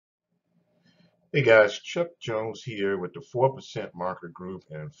Hey guys, Chuck Jones here with the 4% Market Group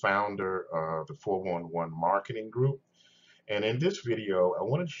and founder of the 411 Marketing Group. And in this video, I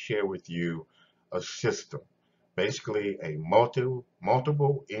wanted to share with you a system, basically a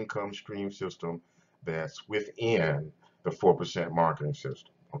multiple income stream system that's within the 4% marketing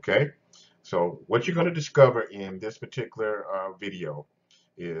system. Okay, so what you're going to discover in this particular video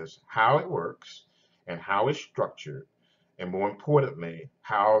is how it works and how it's structured, and more importantly,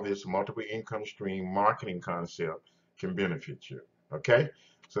 how this multiple income stream marketing concept can benefit you. Okay,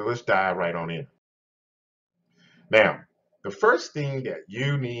 so let's dive right on in. Now, the first thing that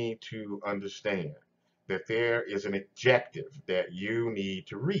you need to understand that there is an objective that you need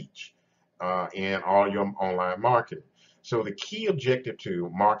to reach in all your online marketing. So the key objective to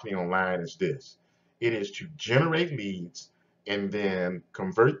marketing online is this. It is to generate leads and then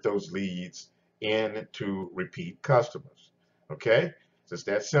convert those leads into repeat customers. Okay? So it's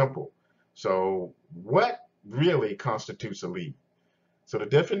that simple. So what really constitutes a lead? So the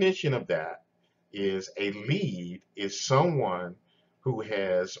definition of that is a lead is someone who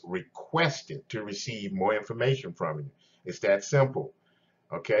has requested to receive more information from you. It's that simple.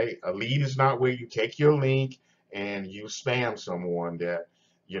 Okay, a lead is not where you take your link and you spam someone that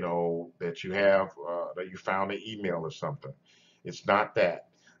that you have that you found an email or something. It's not that.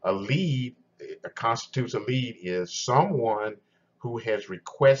 A lead constitutes a lead is someone who has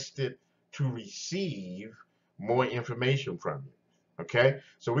requested to receive more information from you. Okay,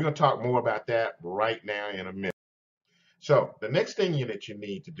 so we're going to talk more about that right now in a minute. So the next thing that you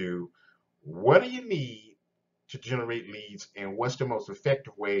need to do, what do you need to generate leads, and what's the most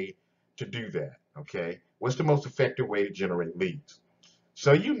effective way to do that? Okay, what's the most effective way to generate leads?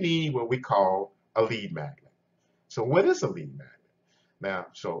 So you need what we call a lead magnet. So what is a lead magnet? Now,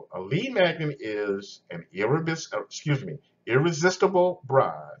 so a lead magnet is an irresistible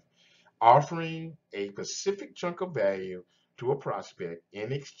bribe offering a specific chunk of value to a prospect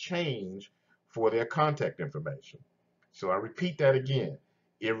in exchange for their contact information. So I repeat that again.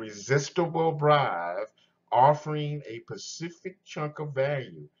 Irresistible bribe offering a specific chunk of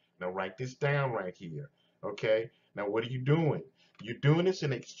value. Now write this down right here. Okay? Now what are you doing? You're doing this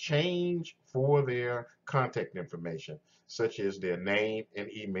in exchange for their contact information, such as their name and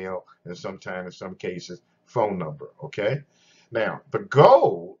email, and sometimes in some cases, phone number. Okay? Now, the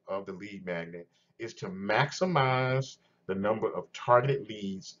goal of the lead magnet is to maximize the number of targeted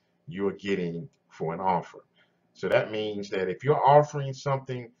leads you're getting for an offer. So that means that if you're offering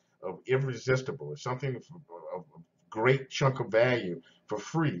something of irresistible or something of great chunk of value for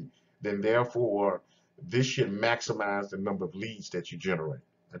free, then therefore this should maximize the number of leads that you generate.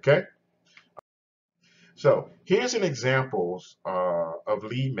 Okay? So here's an examples of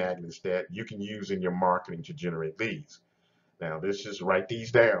lead magnets that you can use in your marketing to generate leads. Now, let's just write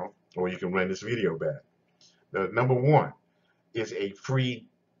these down, or you can run this video back. The number one is a free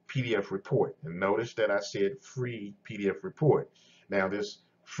PDF report. And notice that I said free PDF report. Now, this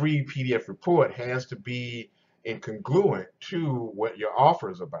free PDF report has to be incongruent to what your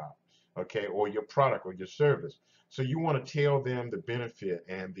offer is about, okay, or your product or your service. So you want to tell them the benefit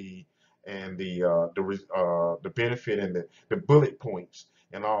and the benefit and the bullet points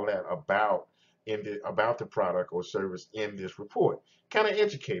and all that about the product or service in this report. Kind of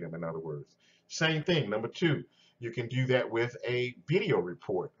educate them, in other words. Same thing. Number two, you can do that with a video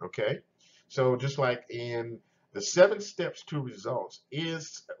report. Okay, so just like in the 7 steps to results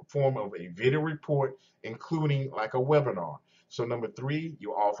is a form of a video report, including like a webinar. So number three,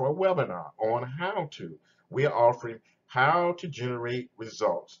 you offer a webinar on how to. We're offering how to generate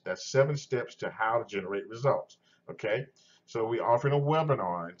results. That's 7 steps to how to generate results. Okay, so we're offering a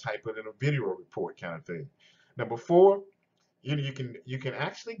webinar and type it in a video report kind of thing. Number four, you can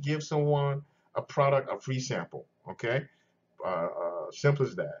actually give someone a product, a free sample. Okay, simple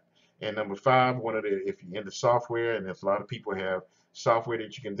as that. And number five, one of the if you're into software, and there's a lot of people have software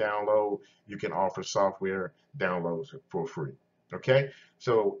that you can download, you can offer software downloads for free. Okay,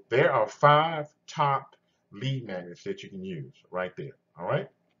 so there are 5 top lead magnets that you can use right there. All right.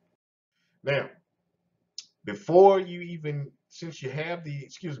 Now, before you even, since you have the,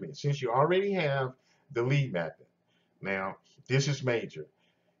 excuse me, since you already have the lead magnet, now this is major.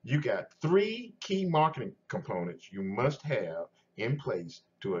 You got 3 key marketing components you must have in place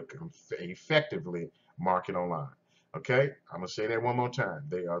to effectively market online. Okay, I'm gonna say that one more time.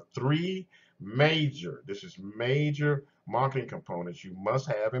 There are 3 major, this is major marketing components you must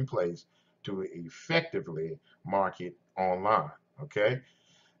have in place to effectively market online. Okay,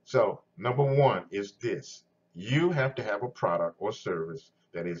 so number one is this. You have to have a product or service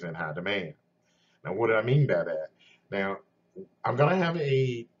that is in high demand. Now, what do I mean by that? Now, I'm going to have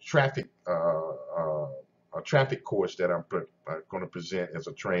a traffic a traffic course that I'm going to present as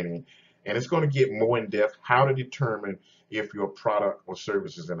a training, and it's going to get more in depth how to determine if your product or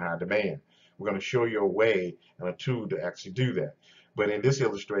service is in high demand. We're going to show you a way and a tool to actually do that. But in this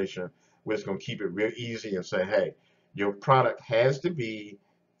illustration, we're just going to keep it real easy and say, hey, your product has to be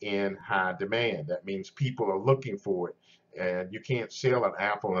in high demand. That means people are looking for it, and you can't sell an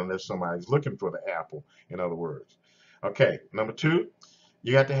apple unless somebody's looking for the apple, in other words. Okay, number two,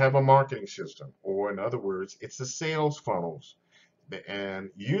 you have to have a marketing system, or in other words, it's the sales funnels.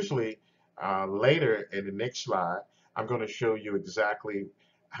 And usually later in the next slide, I'm going to show you exactly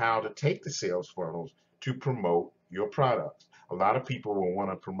how to take the sales funnels to promote your products. A lot of people will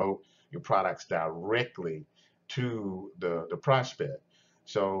want to promote your products directly to the prospect.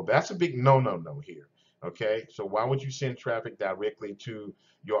 So that's a big no here. Okay, so why would you send traffic directly to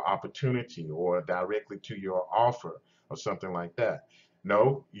your opportunity or directly to your offer or something like that?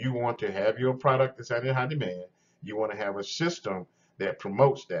 No, you want to have your product that's in high demand. You want to have a system that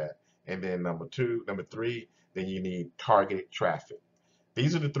promotes that. And then number three, then you need targeted traffic.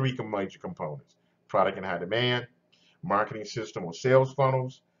 These are the three major components: product in high demand, marketing system or sales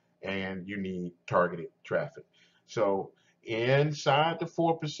funnels, and you need targeted traffic. So inside the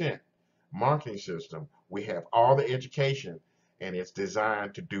 4% marketing system, we have all the education, and it's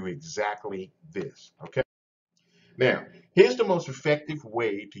designed to do exactly this. Okay. Now, here's the most effective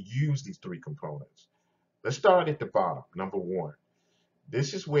way to use these three components. Let's start at the bottom, number one.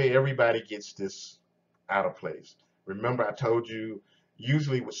 This is where everybody gets this out of place. Remember, I told you,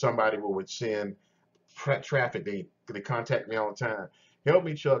 usually with somebody who would send traffic, they contact me all the time. Help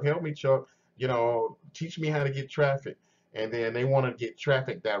me, Chuck. Help me, Chuck. You know, teach me how to get traffic. And then they want to get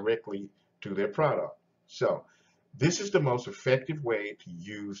traffic directly to their product. So this is the most effective way to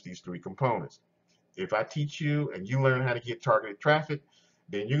use these three components. If I teach you and you learn how to get targeted traffic,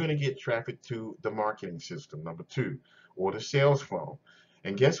 then you're going to get traffic to the marketing system, number two, or the sales funnel.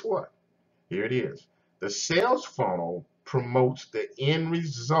 And guess what? Here it is. The sales funnel promotes the end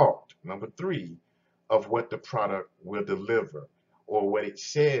result, number three, of what the product will deliver or what it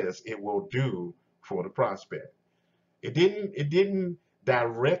says it will do for the prospect. It didn't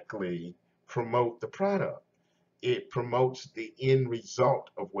directly promote the product. It promotes the end result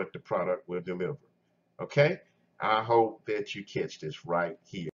of what the product will deliver. Okay? I hope that you catch this right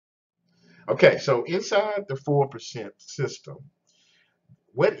here. Okay, so inside the 4% system,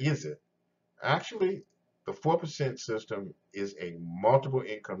 what is it? Actually, the 4% system is a multiple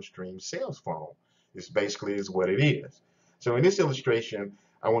income stream sales funnel. This basically is what it is. So in this illustration,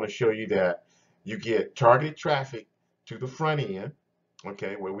 I want to show you that you get targeted traffic to the front end,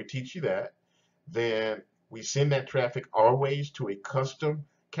 okay, where we teach you that. Then we send that traffic always to a custom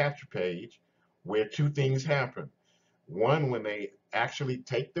capture page where two things happen. One, when they actually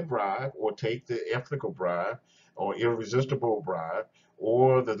take the bribe or take the ethical bribe or irresistible bribe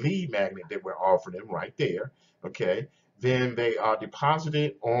or the lead magnet that we're offering them right there, okay, then they are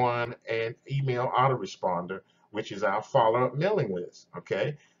deposited on an email autoresponder, which is our follow-up mailing list,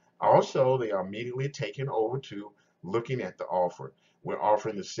 okay. Also, they are immediately taken over to looking at the offer. We're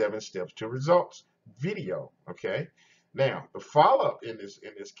offering the 7 steps to results video, okay. Now, the follow-up in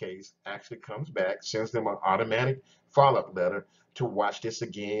this case actually comes back, sends them an automatic follow-up letter to watch this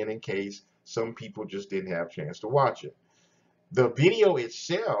again in case some people just didn't have a chance to watch it. The video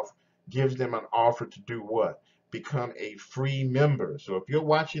itself gives them an offer to do what? Become a free member. So if you're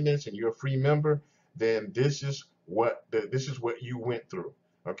watching this and you're a free member, then this is what you went through.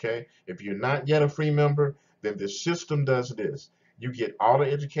 Okay? If you're not yet a free member, then the system does this. You get all the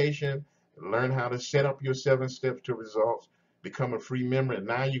education, learn how to set up your 7 steps to results, become a free member, and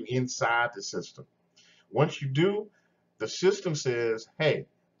now you're inside the system. Once you do, the system says, hey,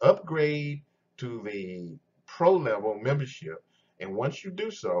 upgrade to the pro level membership. And once you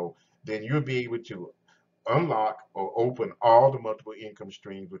do so, then you'll be able to unlock or open all the multiple income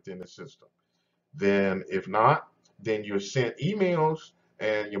streams within the system. Then if not, then you're sent emails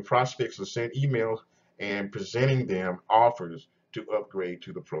and your prospects are sent emails and presenting them offers to upgrade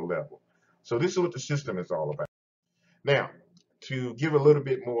to the pro level. So this is what the system is all about. Now, to give a little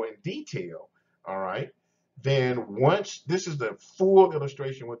bit more in detail, all right, then once this is the full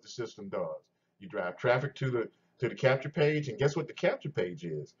illustration what the system does. You drive traffic to the capture page, and guess what the capture page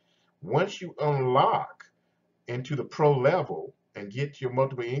is? Once you unlock into the pro level and get your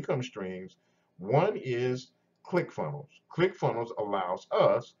multiple income streams, one is ClickFunnels. ClickFunnels allows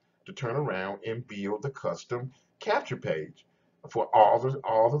us to turn around and build the custom capture page for all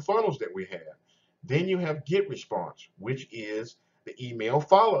the funnels that we have. Then you have GetResponse, which is the email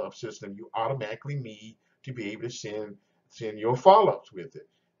follow-up system you automatically need to be able to send your follow-ups with it.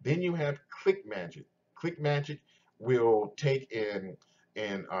 Then you have ClickMagick. ClickMagick will take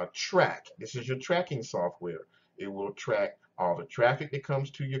and track. This is your tracking software. It will track all the traffic that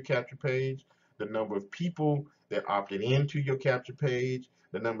comes to your capture page, the number of people that opted into your capture page,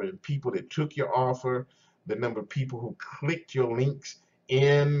 the number of people that took your offer, the number of people who clicked your links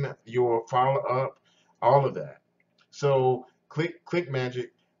in your follow up, all of that. So ClickMagick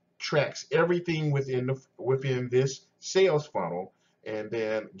tracks everything within this sales funnel, and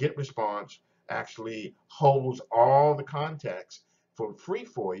then GetResponse actually holds all the contacts for free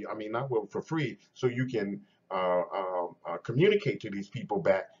for you. I mean, not well, for free, so you can communicate to these people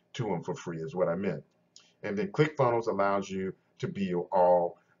back to them for free, is what I meant. And then ClickFunnels allows you to build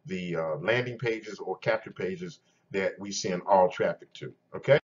all the landing pages or capture pages that we send all traffic to.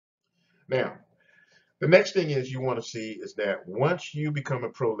 Okay. Now, the next thing is you want to see is that once you become a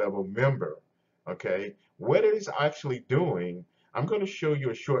pro level member, okay, what it is actually doing, I'm going to show you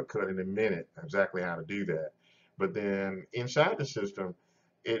a shortcut in a minute exactly how to do that. But then inside the system,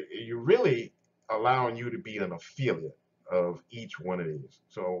 you really allowing you to be an affiliate of each one of these.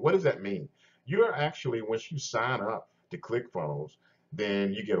 So what does that mean? You're actually, once you sign up to ClickFunnels,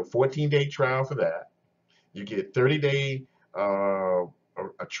 then you get a 14-day trial for that. You get 30-day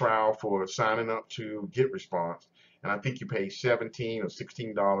a trial for signing up to GetResponse, and I think you pay $17 or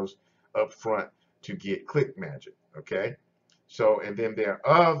 $16 up front to get ClickMagick. Okay, so and then there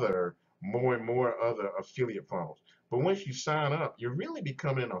are other more and more other affiliate funnels. But once you sign up, you're really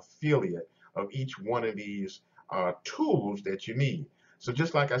becoming an affiliate of each one of these tools that you need. So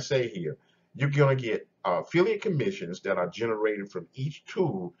just like I say here, you're going to get affiliate commissions that are generated from each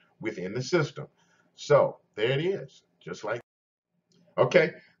tool within the system. So there it is, just like.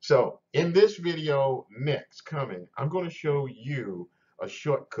 Okay, so in this video next coming, I'm going to show you a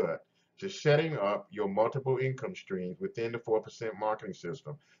shortcut to setting up your multiple income streams within the 4% marketing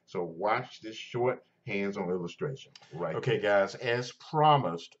system. So watch this short hands-on illustration right. Okay, guys, as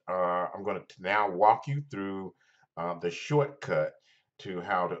promised, I'm going to now walk you through the shortcut to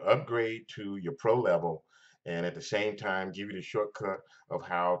how to upgrade to your pro level, and at the same time give you the shortcut of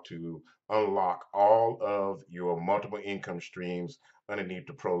how to unlock all of your multiple income streams underneath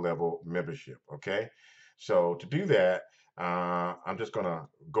the pro level membership. Okay, so to do that, I'm just gonna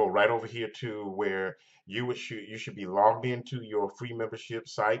go right over here to where you should be logged into your free membership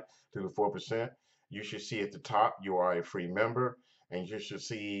site to the 4%. You should see at the top you are a free member, and you should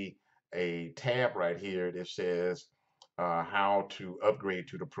see a tab right here that says how to upgrade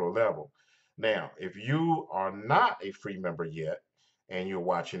to the pro level. Now, if you are not a free member yet and you're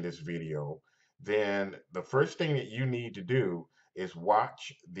watching this video, then the first thing that you need to do is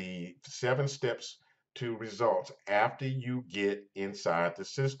watch the 7 steps to results after you get inside the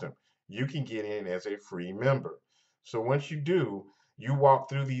system. You can get in as a free member. So once you do, you walk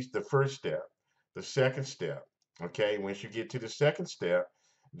through the first step, the second step. Okay, once you get to the second step,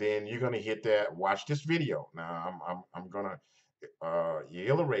 then you're going to hit that watch this video. Now I'm going to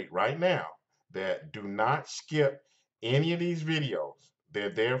reiterate right now that do not skip any of these videos. They're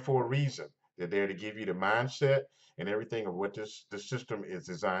there for a reason. They're there to give you the mindset and everything of what the system is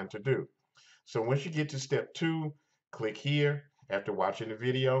designed to do. So once you get to step 2, click here after watching the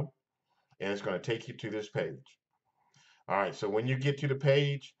video, and it's going to take you to this page. All right, so when you get to the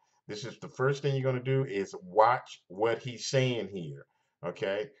page, this is the first thing you're going to do is watch what he's saying here.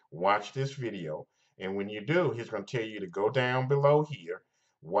 Okay, watch this video. And when you do, he's going to tell you to go down below here,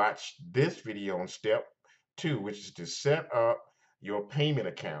 watch this video on step 2, which is to set up your payment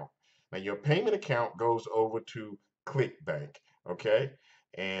account. Now, your payment account goes over to ClickBank. Okay,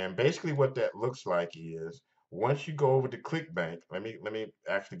 and basically what that looks like is once you go over to ClickBank, let me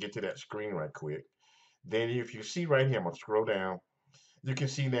actually get to that screen right quick. Then if you see right here, I'm going to scroll down. You can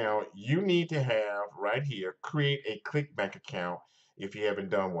see now you need to have right here, create a ClickBank account if you haven't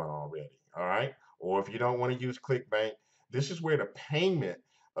done one already. All right. Or if you don't want to use ClickBank, this is where the payment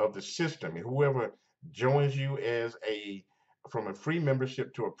of the system, and whoever joins you as from a free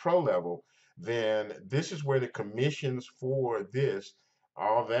membership to a pro level, then this is where the commissions for this,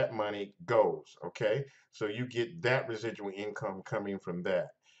 all that money goes. Okay. So you get that residual income coming from that.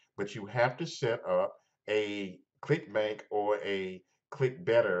 But you have to set up a ClickBank or a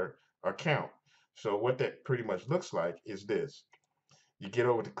ClickBetter account. So what that pretty much looks like is this. You get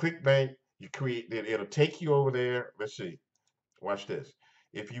over to ClickBank, you create it, it'll take you over there. Let's see. Watch this.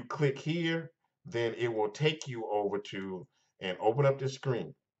 If you click here, then it will take you over to and open up this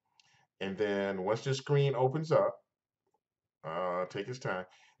screen. And then once the screen opens up, take its time.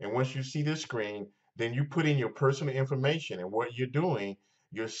 And once you see this screen, then you put in your personal information. And what you're doing,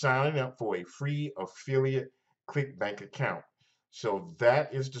 you're signing up for a free affiliate ClickBank account. So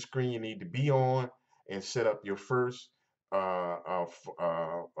that is the screen you need to be on and set up your first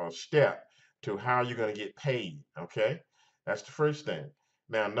step to how you're going to get paid. Okay, that's the first thing.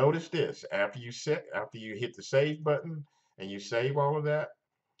 Now notice this: after you hit the save button and you save all of that,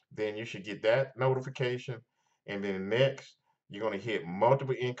 then you should get that notification. And then next, you're going to hit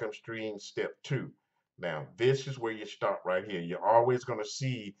multiple income streams step 2. Now, this is where you start right here. You're always going to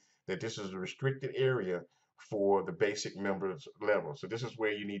see that this is a restricted area for the basic members level. So this is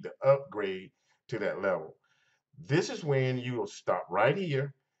where you need to upgrade to that level. This is when you will stop right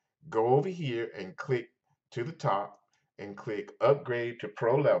here, go over here and click to the top and click upgrade to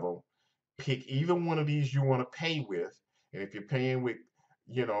pro level. Pick either one of these you want to pay with. And if you're paying with,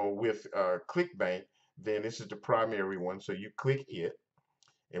 with ClickBank, then this is the primary one. So you click it.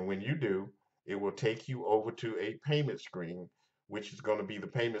 And when you do, it will take you over to a payment screen, which is going to be the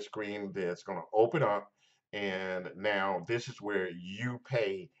payment screen that's going to open up. And now this is where you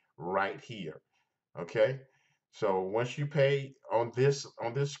pay right here. Okay. So once you pay on this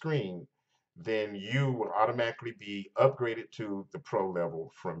screen, then you will automatically be upgraded to the pro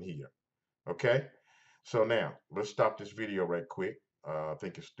level from here. Okay. So now let's stop this video right quick. I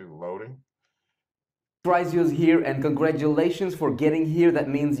think it's still loading. Trizius here, and congratulations for getting here. That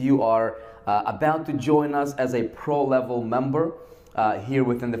means you are about to join us as a pro level member here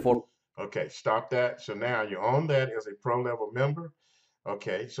within the four. Okay, stop that. So now you're on that as a pro level member.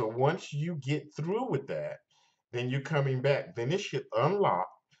 Okay, so once you get through with that, then you're coming back. Then it should unlock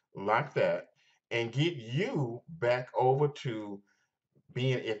like that and get you back over to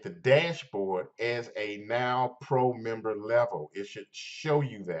being at the dashboard as a now pro member level. It should show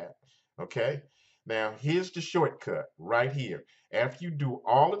you that. Okay. Now here's the shortcut right here. After you do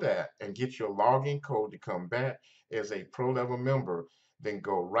all of that and get your login code to come back as a pro level member, then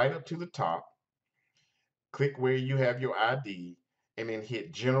go right up to the top, click where you have your ID, and then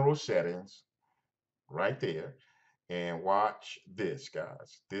hit general settings right there. And watch this,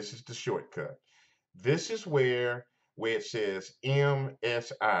 guys. This is the shortcut. This is where it says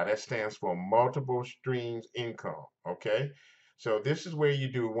MSI. That stands for multiple streams income. Okay. So this is where you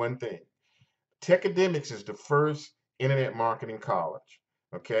do one thing. Techademics is the first internet marketing college.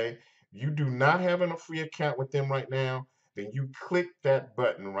 Okay. You do not have a free account with them right now, then you click that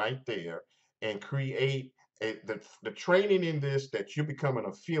button right there and create the training in this that you become an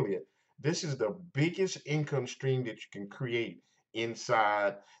affiliate. This is the biggest income stream that you can create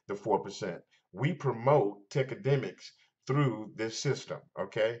inside the 4%. We promote Techademics through this system.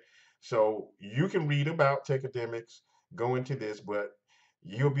 Okay. So you can read about Techademics, go into this, but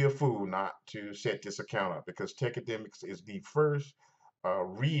you'll be a fool not to set this account up because Techademics is the first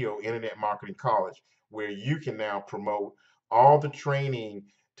real internet marketing college where you can now promote all the training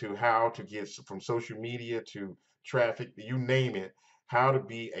to how to get from social media to traffic, you name it, how to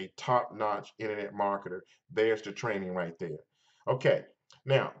be a top-notch internet marketer. There's the training right there. Okay,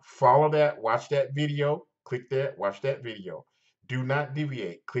 now follow that, watch that video, click that, watch that video. Do not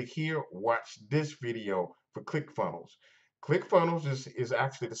deviate. Click here, watch this video for ClickFunnels. ClickFunnels is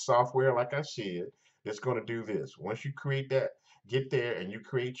actually the software, like I said, that's going to do this. Once you create that, get there and you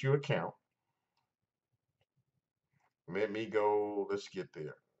create your account. Let me go, let's get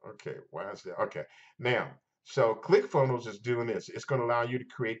there. Okay, why is that? Okay, now, so ClickFunnels is doing this. It's going to allow you to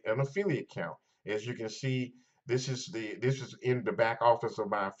create an affiliate account. As you can see, this is in the back office of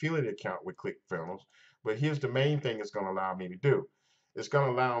my affiliate account with ClickFunnels. But here's the main thing it's going to allow me to do. It's going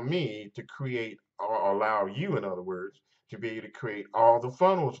to allow me to create, or allow you, in other words, to be able to create all the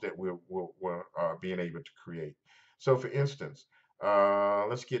funnels that we're being able to create. So for instance,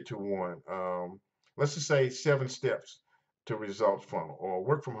 let's get to one. Let's just say 7 steps to results funnel or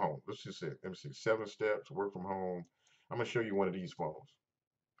work from home. Let's just say, let me see, 7 steps, work from home. I'm going to show you one of these funnels.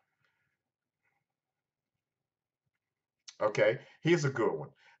 Okay, here's a good one.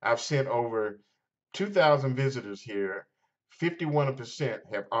 I've sent over 2,000 visitors here. 51%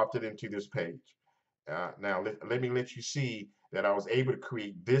 have opted into this page. Now, let me let you see that I was able to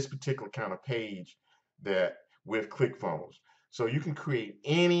create this particular kind of page that with ClickFunnels. So you can create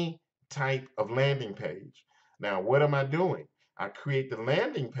any type of landing page. Now, what am I doing? I create the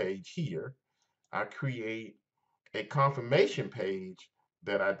landing page here. I create a confirmation page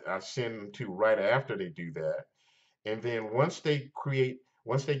that I send them to right after they do that. And then once they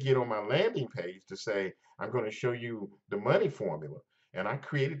get on my landing page to say, I'm going to show you the money formula. And I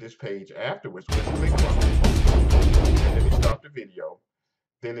created this page afterwards with ClickFunnels. And let me stop the video.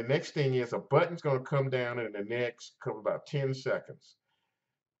 Then the next thing is a button's going to come down in the next couple about 10 seconds.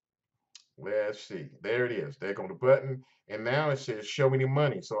 Let's see. There it is. There goes the button. And now it says show me the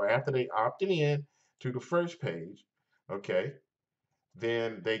money. So after they opted in to the first page, okay,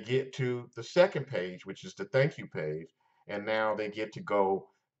 Then they get to the second page, which is the thank you page, and now they get to go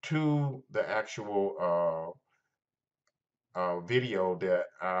to the actual video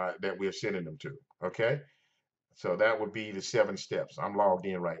that we're sending them to. Okay, so that would be the 7 steps. I'm logged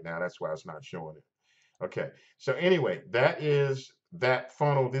in right now. That's why it's not showing it. Okay, so anyway, that is that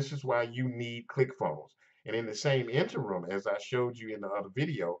funnel. This is why you need ClickFunnels. And in the same interim, as I showed you in the other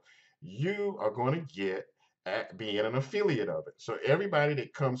video, you are going to get at being an affiliate of it. So everybody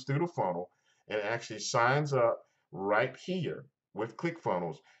that comes through the funnel and actually signs up right here with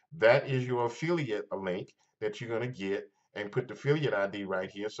ClickFunnels, that is your affiliate link that you're going to get, and put the affiliate ID right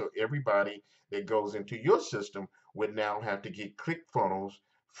here. So everybody that goes into your system would now have to get ClickFunnels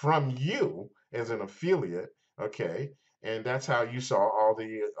from you as an affiliate, okay? And that's how you saw all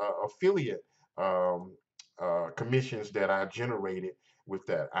the affiliate um, commissions that I generated with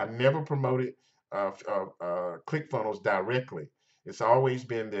that. I never promoted ClickFunnels directly. It's always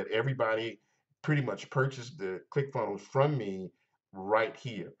been that everybody pretty much purchased the ClickFunnels from me right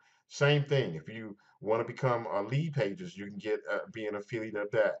here. Same thing. If you want to become a lead pages, you can get be an affiliate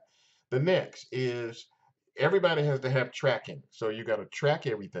of that. The next is everybody has to have tracking. So you got to track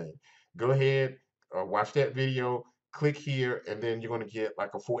everything. Go ahead, watch that video, click here, and then you're going to get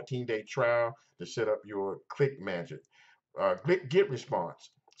like a 14-day trial to set up your Click Magic. Click Get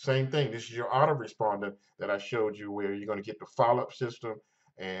Response. Same thing. This is your autoresponder that I showed you where you're going to get the follow-up system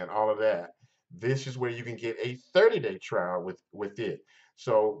and all of that. This is where you can get a 30-day trial with it.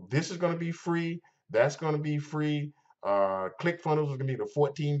 So this is going to be free. That's going to be free. ClickFunnels is going to be the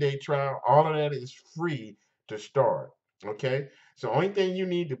 14-day trial. All of that is free to start. Okay. So only thing you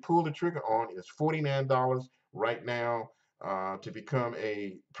need to pull the trigger on is $49 right now to become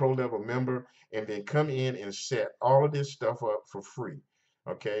a pro level member, and then come in and set all of this stuff up for free.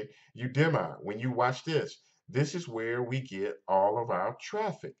 Okay. Udemy, when you watch this, this is where we get all of our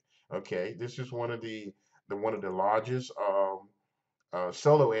traffic. Okay. This is one of the largest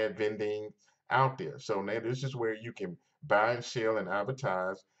solo ad vending out there. So now this is where you can buy and sell and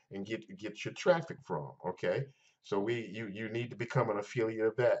advertise and get your traffic from. Okay, so you need to become an affiliate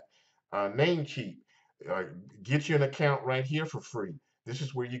of that. Namecheap, uh, get you an account right here for free. This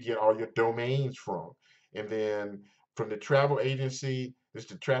is where you get all your domains from, and then from the travel agency, this is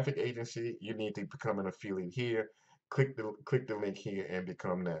the traffic agency. You need to become an affiliate here. Click the link here and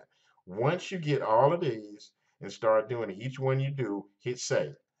become that. Once you get all of these and start doing it. Each one you do, hit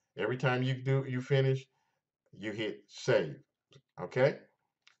save. Every time you finish, you hit save. Okay?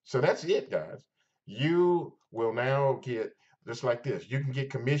 So that's it, guys. You will now get just like this. You can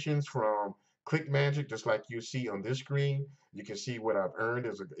get commissions from ClickMagick, just like you see on this screen. You can see what I've earned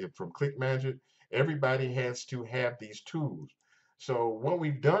from ClickMagick. Everybody has to have these tools. So what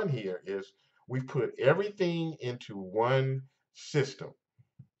we've done here is we've put everything into one system.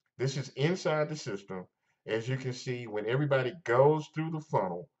 This is inside the system. As you can see, when everybody goes through the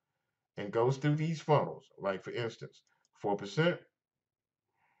funnel and goes through these funnels, like for instance, 4%,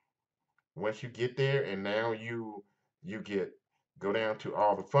 once you get there and now you get go down to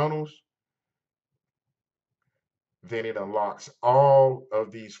all the funnels, then it unlocks all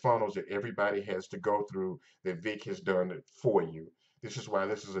of these funnels that everybody has to go through that Vic has done it for you. This is why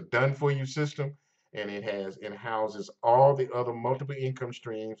this is a done for you system, and it houses all the other multiple income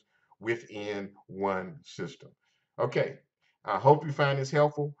streams within one system. Okay, I hope you find this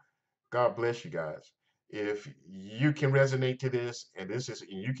helpful. God bless you guys. If you can resonate to this, and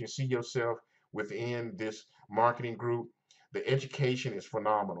you can see yourself within this marketing group, the education is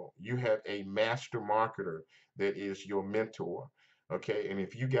phenomenal. You have a master marketer that is your mentor. Okay. And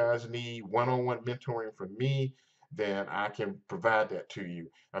if you guys need one-on-one mentoring from me, then I can provide that to you.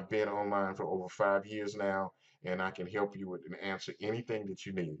 I've been online for over 5 years now, and I can help you with and answer anything that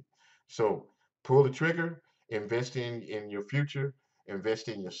you need. So pull the trigger, invest in your future, invest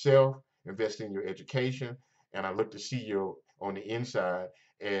in yourself, invest in your education, and I look to see you on the inside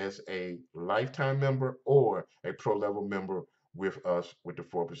as a lifetime member or a pro level member with us with the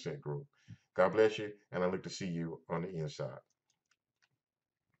 4% group. God bless you, and I look to see you on the inside.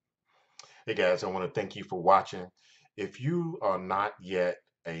 Hey guys, I want to thank you for watching. If you are not yet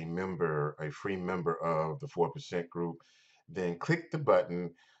a member, a free member of the 4% group, then click the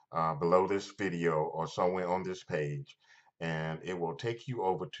button below this video or somewhere on this page, and it will take you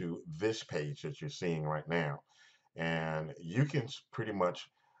over to this page that you're seeing right now. And you can pretty much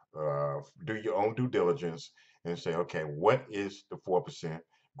do your own due diligence and say, okay, what is the 4%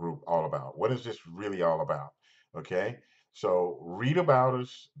 group all about? What is this really all about? Okay, so read about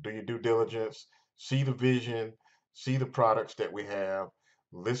us, do your due diligence, see the vision, see the products that we have,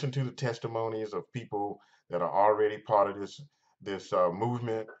 listen to the testimonies of people that are already part of this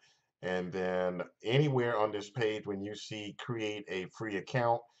movement. And then anywhere on this page, when you see create a free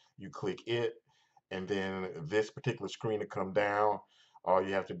account, you click it. And then this particular screen will come down. All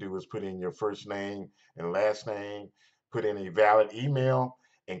you have to do is put in your first name and last name, put in a valid email,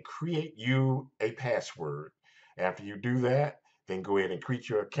 and create you a password. After you do that, then go ahead and create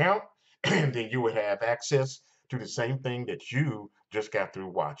your account, and then you will have access to the same thing that you just got through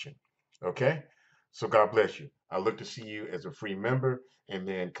watching. Okay? So God bless you. I look to see you as a free member, and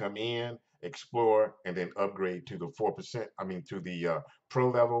then come in, explore, and then upgrade to the 4%, I mean, to the pro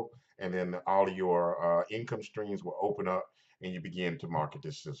level, and then all of your income streams will open up and you begin to market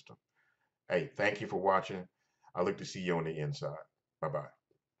this system. Hey, thank you for watching. I look to see you on the inside. Bye bye.